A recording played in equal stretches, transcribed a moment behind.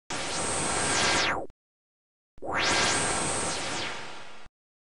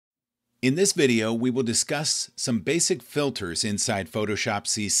In this video, we will discuss some basic filters inside Photoshop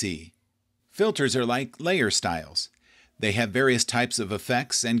CC. Filters are like layer styles. They have various types of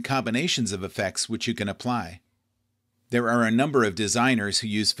effects and combinations of effects which you can apply. There are a number of designers who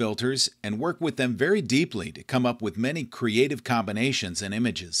use filters and work with them very deeply to come up with many creative combinations and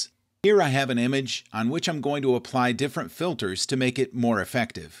images. Here I have an image on which I'm going to apply different filters to make it more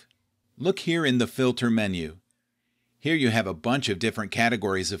effective. Look here in the Filter menu. Here you have a bunch of different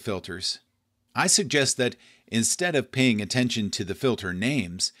categories of filters. I suggest that instead of paying attention to the filter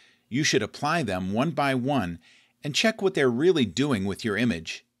names, you should apply them one by one and check what they're really doing with your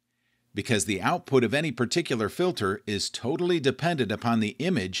image. Because the output of any particular filter is totally dependent upon the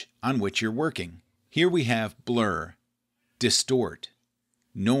image on which you're working. Here we have blur, distort,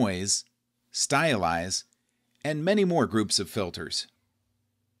 noise, stylize, and many more groups of filters.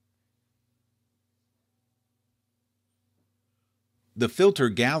 The filter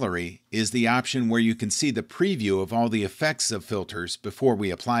gallery is the option where you can see the preview of all the effects of filters before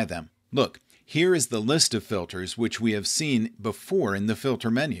we apply them. Look, here is the list of filters which we have seen before in the filter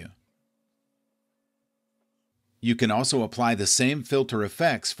menu. You can also apply the same filter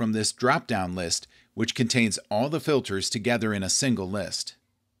effects from this drop-down list, which contains all the filters together in a single list.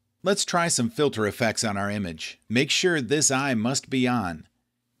 Let's try some filter effects on our image. Make sure this eye must be on,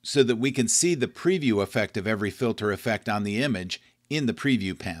 so that we can see the preview effect of every filter effect on the image in the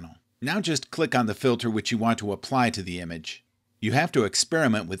preview panel. Now just click on the filter which you want to apply to the image. You have to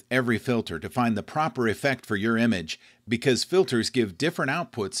experiment with every filter to find the proper effect for your image, because filters give different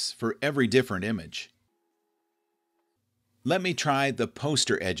outputs for every different image. Let me try the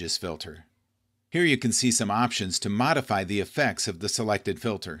Poster Edges filter. Here you can see some options to modify the effects of the selected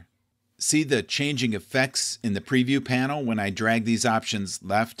filter. See the changing effects in the preview panel when I drag these options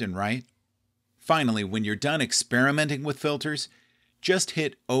left and right? Finally, when you're done experimenting with filters, just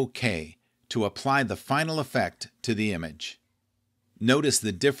hit OK to apply the final effect to the image. Notice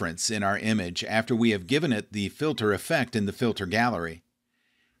the difference in our image after we have given it the filter effect in the filter gallery.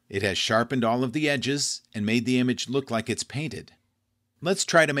 It has sharpened all of the edges and made the image look like it's painted. Let's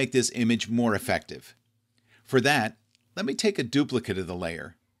try to make this image more effective. For that, let me take a duplicate of the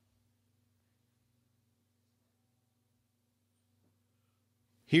layer.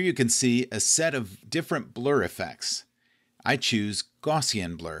 Here you can see a set of different blur effects. I choose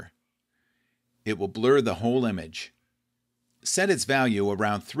Gaussian blur. It will blur the whole image. Set its value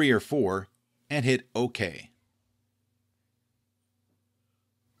around 3 or 4 and hit OK.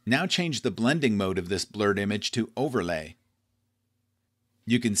 Now change the blending mode of this blurred image to overlay.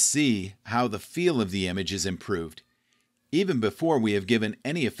 You can see how the feel of the image is improved, even before we have given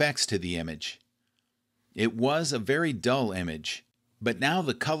any effects to the image. It was a very dull image, but now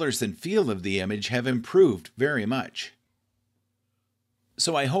the colors and feel of the image have improved very much.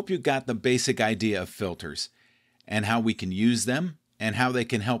 So I hope you got the basic idea of filters, and how we can use them, and how they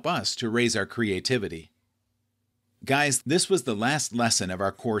can help us to raise our creativity. Guys, this was the last lesson of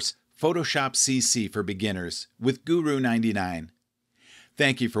our course, Photoshop CC for Beginners with Guru 99.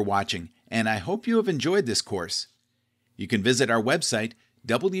 Thank you for watching, and I hope you have enjoyed this course. You can visit our website,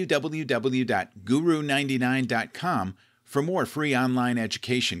 www.guru99.com, for more free online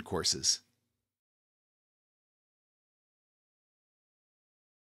education courses.